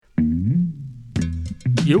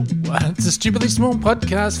Yo, it's a Stupidly Small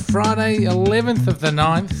Podcast, Friday 11th of the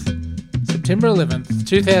 9th, September 11th,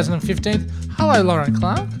 2015. Hello, Lauren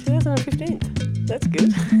Clark. 2015. That's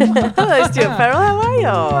good. Hello, Stuart Farrell. How are you?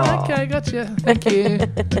 Oh, okay, gotcha. Thank you.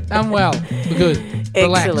 I'm well. We're good.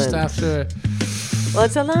 Relaxed after... Well,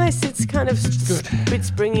 it's kind of a bit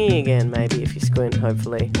springy again, maybe, if you squint,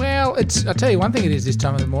 hopefully. Well, I'll tell you one thing it is this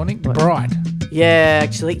time of the morning. What? Bright. Yeah,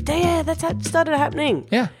 actually. Yeah, that's started happening.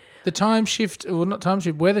 Yeah. The time shift, well, not time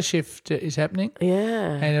shift, weather shift is happening.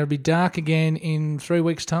 Yeah. And it'll be dark again in 3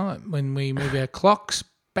 weeks' time when we move our clocks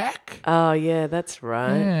back. Oh, yeah, that's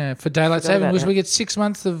right. Yeah, for daylight saving, which we get 6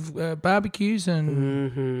 months of barbecues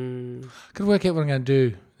and could work out what I'm going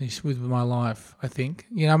to do with my life, I think.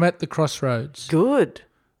 You know, I'm at the crossroads. Good.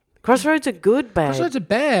 Crossroads are good, babe. Crossroads are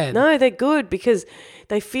bad. No, they're good because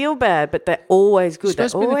they feel bad, but they're always good. They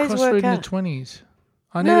always work out. In the 20s.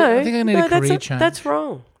 I think I need a career change. That's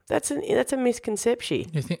wrong. That's a misconception.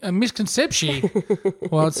 You think a misconception?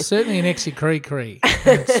 Well, it's certainly an exy-cree-cree.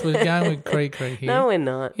 We're going with cree-cree here. No, we're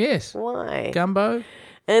not. Yes. Why? Gumbo?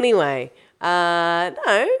 Anyway, no,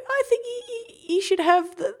 I think you should have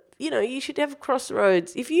you should have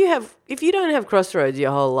crossroads. If you don't have crossroads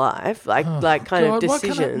your whole life,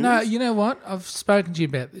 decisions. No, you know what? I've spoken to you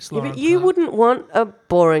about this, Lauren. Yeah, but you wouldn't want a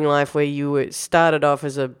boring life where you started off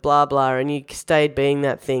as a blah blah and you stayed being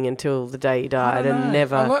that thing until the day you died and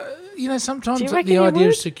never. Sometimes the idea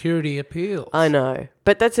of security appeals. I know,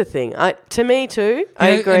 but that's the thing. To me too. I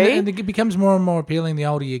agree. And it becomes more and more appealing the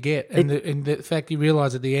older you get, and the fact you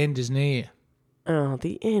realise that the end is near. Oh,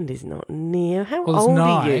 the end is not near. How old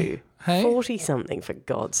are you? Hey? 40-something, for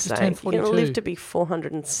God's sake. You're going to live to be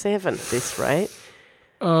 407 at this rate.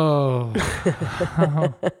 Oh.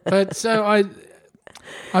 But so I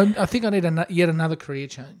think I need yet another career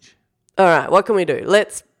change. All right, what can we do?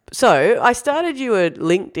 So I started you a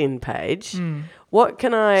LinkedIn page. What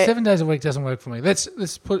can I... 7 days a week doesn't work for me. Let's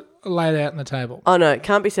lay it out on the table. Oh, no, it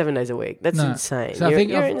can't be 7 days a week. That's insane. So I think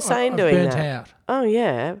you're insane doing burnt that. Out. Oh,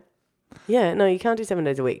 yeah. Yeah, no, you can't do 7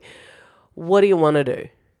 days a week. What do you want to do?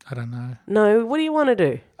 I don't know. No, what do you want to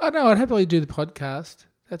do? Oh, no, I'd happily do the podcast.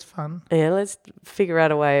 That's fun. Yeah, let's figure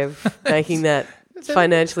out a way of making that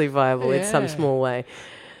financially viable in some small way.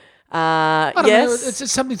 I don't know,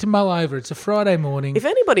 it's something to mull over. It's a Friday morning. If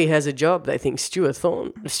anybody has a job, they think Stuart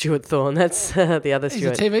Thorne, that's the other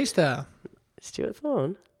Stuart. He's a TV star. Stuart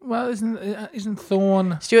Thorne? Well, isn't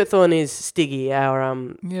Thorne... Stuart Thorne is Stiggy, our...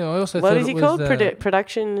 Yeah, I also what thought is he called?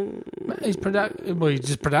 Production... He's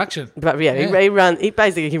just production. But yeah. He runs the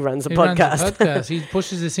podcast. Runs the podcast. He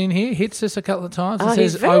pushes us in here, hits us a couple of times and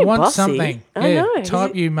says, I want bossy. Something. I know.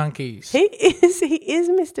 Type you monkeys. He is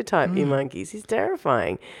Mr. Type you monkeys. He's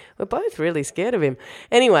terrifying. We're both really scared of him.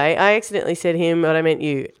 Anyway, I accidentally said him, but I meant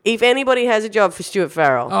you. If anybody has a job for Stuart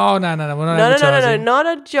Farrell... Oh, no. We're not advertising. No.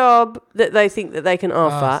 Not a job that they think that they can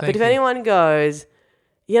offer. But if anyone goes,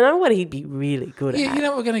 you know what he'd be really good at? Yeah, you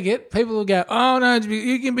know what we're going to get? People will go, oh, no,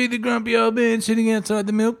 you can be the grumpy old man sitting outside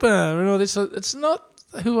the milk bar and all this. It's not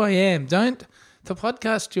who I am. The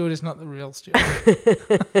podcast Stuart is not the real Stuart.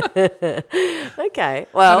 Okay,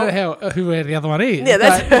 well... I don't know who the other one is. Yeah,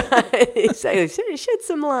 that's right. Exactly. Shed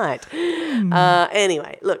some light.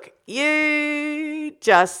 Anyway, look, the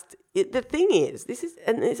thing is,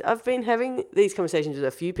 I've been having these conversations with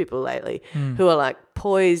a few people lately who are like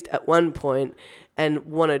poised at one point and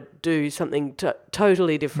want to do something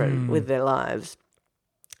totally different with their lives.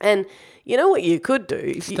 And you know what you could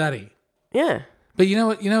do? Study. Yeah. But you know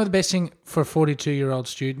what the best thing for a 42-year-old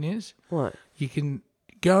student is? What? You can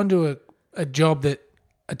go into a job that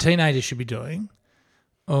a teenager should be doing,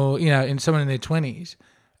 or, in someone in their 20s,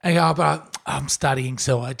 and go, but I'm studying,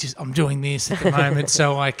 so I'm doing this at the moment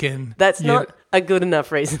so I can... That's not a good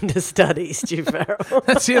enough reason to study, Stu Farrell.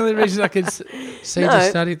 That's the only reason I can see to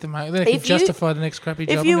study at the moment. Then I can justify the next crappy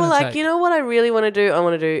job. If you were like, you know what I really want to do? I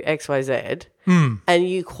want to do X, Y, Z, and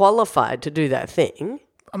you qualified to do that thing...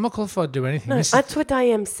 I'm not qualified to do anything. No, that's what I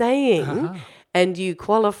am saying. And you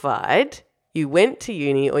qualified, you went to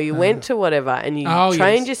uni or you went to whatever and you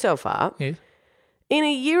trained yourself up. Yes. In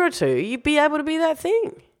a year or two, you'd be able to be that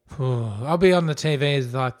thing. I'll be on the TV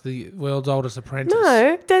as like the world's oldest apprentice.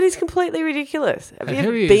 No, that is completely ridiculous. Have you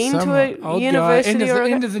ever been to a university or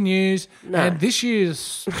end of the news? No. And this year's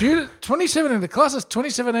student, 27 in the class is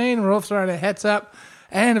 2017. We're all throwing our hats up.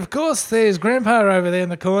 And, of course, there's Grandpa over there in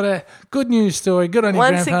the corner. Good news story. Good on you,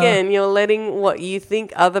 Grandpa. Once again, you're letting what you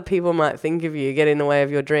think other people might think of you get in the way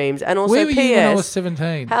of your dreams. And also, where were you when I was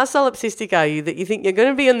 17? How solipsistic are you that you think you're going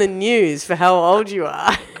to be on the news for how old you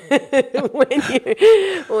are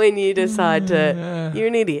when you decide to... You're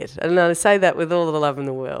an idiot. And I say that with all the love in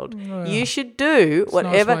the world. You should do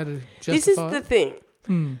whatever... Nice way to this is the thing.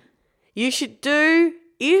 You should do,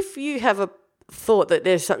 if you have a thought that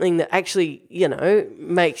there's something that actually,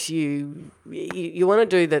 makes you want to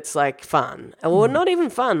do that's like fun, or not even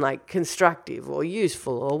fun, like constructive or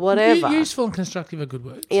useful or whatever. Useful and constructive are good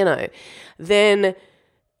words. Then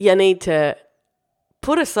you need to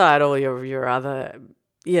put aside all your other,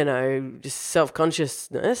 just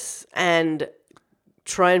self-consciousness and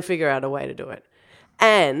try and figure out a way to do it.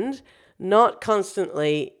 And not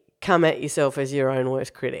constantly come at yourself as your own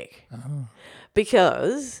worst critic. Oh.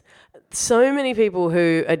 Because so many people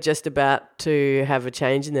who are just about to have a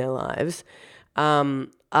change in their lives are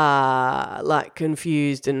like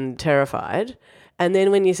confused and terrified. And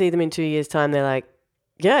then when you see them in 2 years' time, they're like,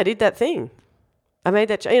 yeah, I did that thing. I made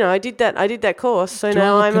that, I did that course. So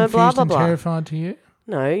now I'm a blah, blah, blah. Terrified to you?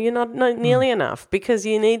 No, you're not nearly enough, because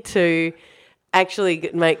you need to actually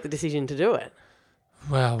make the decision to do it.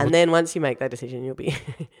 Well, and then once you make that decision, you'll be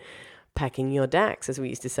packing your DAX, as we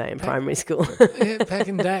used to say in primary school. Yeah,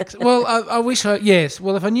 packing DAX. Well, I wish yes.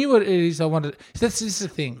 Well, if I knew what it is I wanted. This is the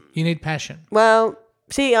thing. You need passion. Well,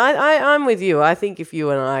 see, I'm with you. I think if you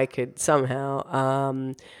and I could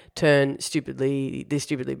somehow turn this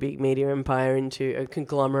stupidly big media empire into a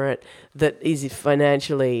conglomerate that is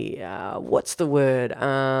financially, what's the word?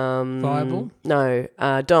 Viable? No,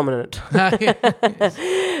 dominant.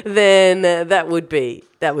 Then that would be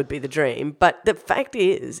the dream. But the fact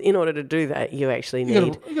is, in order to do that, you actually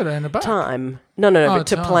need you got to earn a buck. time. No, but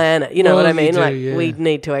to plan it. You know what I mean? We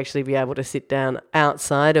need to actually be able to sit down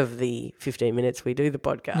outside of the 15 minutes we do the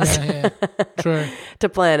podcast. Yeah, true. To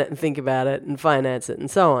plan it and think about it and finance it and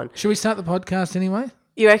so on. Should we start the podcast anyway?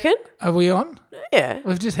 You reckon? Are we on? Yeah.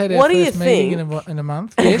 We've just had our first meeting in a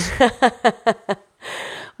month. Yes.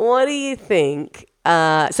 What do you think?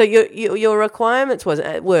 So your requirements were,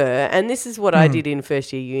 and this is what I did in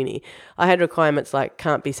first year uni. I had requirements like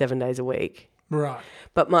can't be 7 days a week. Right.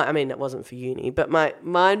 But that wasn't for uni. But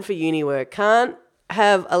mine for uni were can't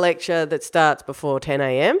have a lecture that starts before 10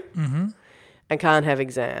 a.m. And can't have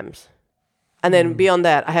exams. And then beyond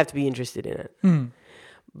that, I have to be interested in it.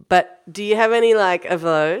 But do you have any of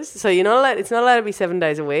those? So you're not allowed. It's not allowed to be 7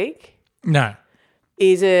 days a week. No.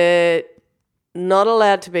 Is it not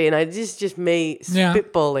allowed to be? And this is just me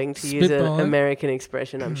spitballing to use an American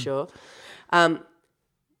expression, I'm sure.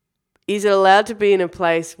 Is it allowed to be in a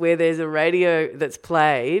place where there's a radio that's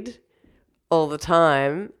played all the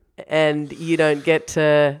time, and you don't get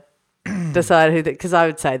to decide who? Because I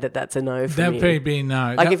would say that's a no for me. That'd be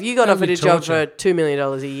no. If you got offered a job for $2 million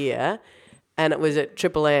a year, and it was at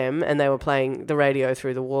Triple M, and they were playing the radio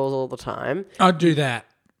through the walls all the time, I'd do that.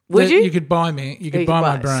 Would you? You could buy me. You could buy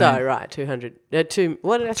my brain. So right, 200.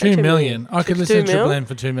 What did I say? 2 million. I could listen to Triple M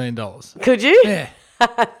for $2 million. Could you? Yeah.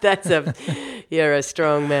 You're a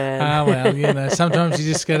strong man. Well, sometimes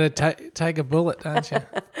you just got to take a bullet, don't you?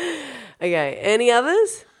 Okay. Any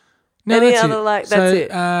others? No, Any that's other it. that's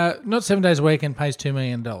it. Not 7 days a week and pays $2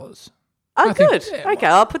 million. Oh, good. Okay,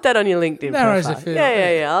 I'll put that on your LinkedIn profile.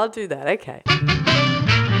 Yeah. I'll do that. Okay.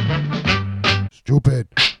 Stupid.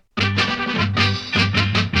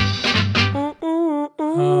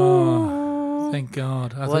 Oh, thank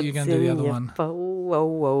God. I thought you were going to do the other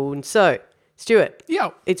one. So, Stuart.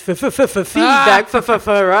 Yo. It's for feedback for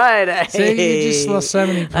Friday. See, you just lost so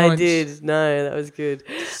many points. I did. No, that was good.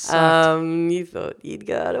 You thought you'd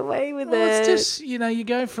got away with it. It's just, you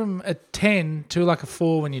go from a 10 to a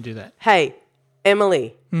 4 when you do that. Hey,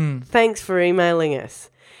 Emily, thanks for emailing us.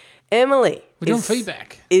 Emily we're doing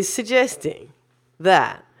feedback. Is suggesting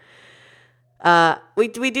that we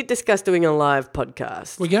did discuss doing a live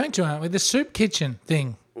podcast. We're going to, aren't we? The soup kitchen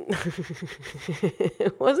thing.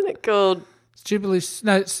 Wasn't it called?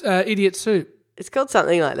 It's Idiot Soup. It's called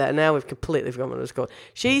something like that. Now we've completely forgotten what it was called.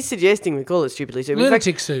 She's suggesting we call it Stupidly Soup.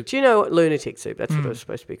 Lunatic Soup. Do you know what Lunatic Soup? That's what it was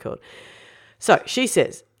supposed to be called. So she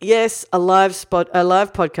says, yes, a live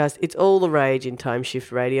podcast, it's all the rage in time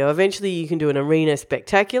shift radio. Eventually you can do an arena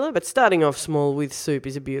spectacular, but starting off small with soup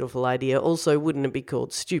is a beautiful idea. Also, wouldn't it be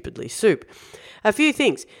called Stupidly Soup? A few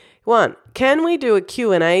things. One, can we do a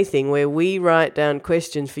Q&A thing where we write down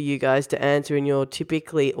questions for you guys to answer in your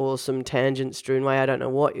typically awesome tangent-strewn way? I don't know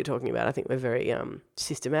what you're talking about. I think we're very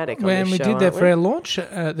systematic on this show, we did that for our launch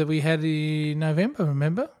that we had in November,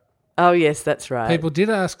 remember? Oh, yes, that's right. People did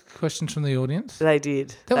ask questions from the audience. They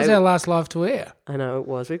did. That was our last live to air. I know it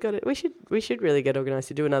was. We should really get organised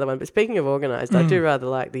to do another one. But speaking of organised, I do rather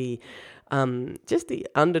like the just the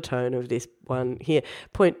undertone of this one here.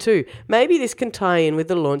 Point 2, maybe this can tie in with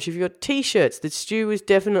the launch of your T-shirts that Stu was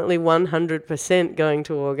definitely 100% going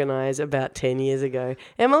to organise about 10 years ago.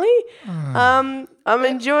 Emily, I'm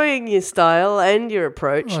enjoying your style and your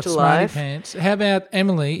approach to life. Pants. How about,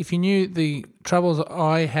 Emily, if you knew the troubles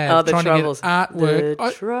I have the trying troubles. to get artwork.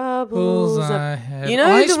 The troubles. I have. You know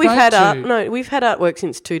I that we've had spoke we've had artwork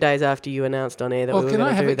since 2 days after you announced on air that we were can going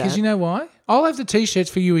I to have do it? Because that. you know why? I'll have the T-shirts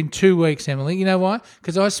for you in 2 weeks, Emily. You know why?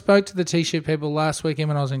 Because I spoke to the T-shirt people last weekend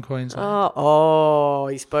when I was in Queensland. Oh,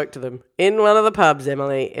 he spoke to them in one of the pubs,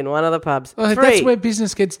 Emily. In one of the pubs. Well, 3. that's where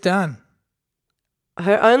business gets done.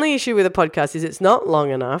 Her only issue with a podcast is it's not long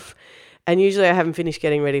enough. And usually I haven't finished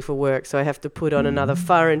getting ready for work, so I have to put on another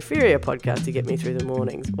far inferior podcast to get me through the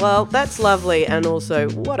mornings. Well, that's lovely, and also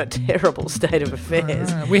what a terrible state of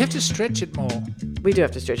affairs. We have to stretch it more. We do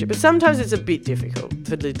have to stretch it, but sometimes it's a bit difficult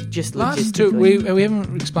for just Last logistically. we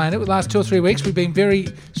haven't explained it. The last 2 or 3 weeks we've been very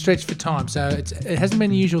stretched for time, so it hasn't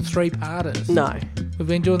been the usual 3-parters. No. We've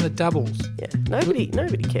been doing the doubles. Yeah, nobody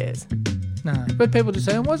cares. No, but people just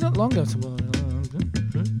say, "Oh, why isn't it longer?" So, well,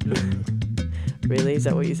 Really? Is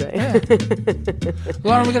that what you say? yeah.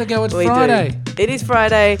 Lauren, we're going to go. It's We Friday. do. It is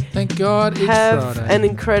Friday. Thank God it's Have Friday. an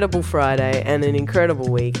incredible Friday and an incredible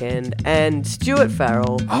weekend. And Stuart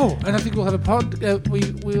Farrell. Oh, and I think we'll have a pod.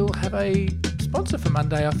 We'll have a sponsor for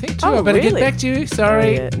Monday, I think, too. Oh, I better really? get back to you.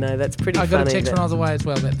 Sorry. Oh, yeah. No, that's pretty I funny. got a text when I was away as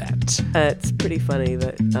well about that. It's pretty funny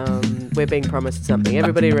that we're being promised something.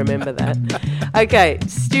 Everybody remember that. Okay,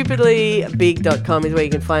 stupidlybig.com is where you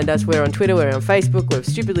can find us. We're on Twitter, we're on Facebook, we're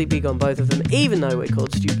Stupidly Big on both of them, even though we're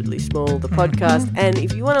called Stupidly Small, the podcast. And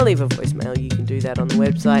if you want to leave a voicemail, you can do that on the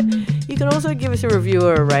website. You can also give us a review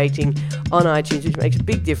or a rating on iTunes, which makes a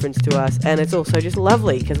big difference to us. And it's also just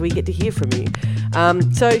lovely because we get to hear from you.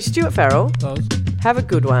 So, Stuart Farrell, have a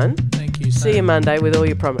good one. Thank you. See you Monday with all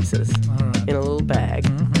your promises All right. in a little bag.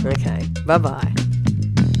 Okay, bye-bye.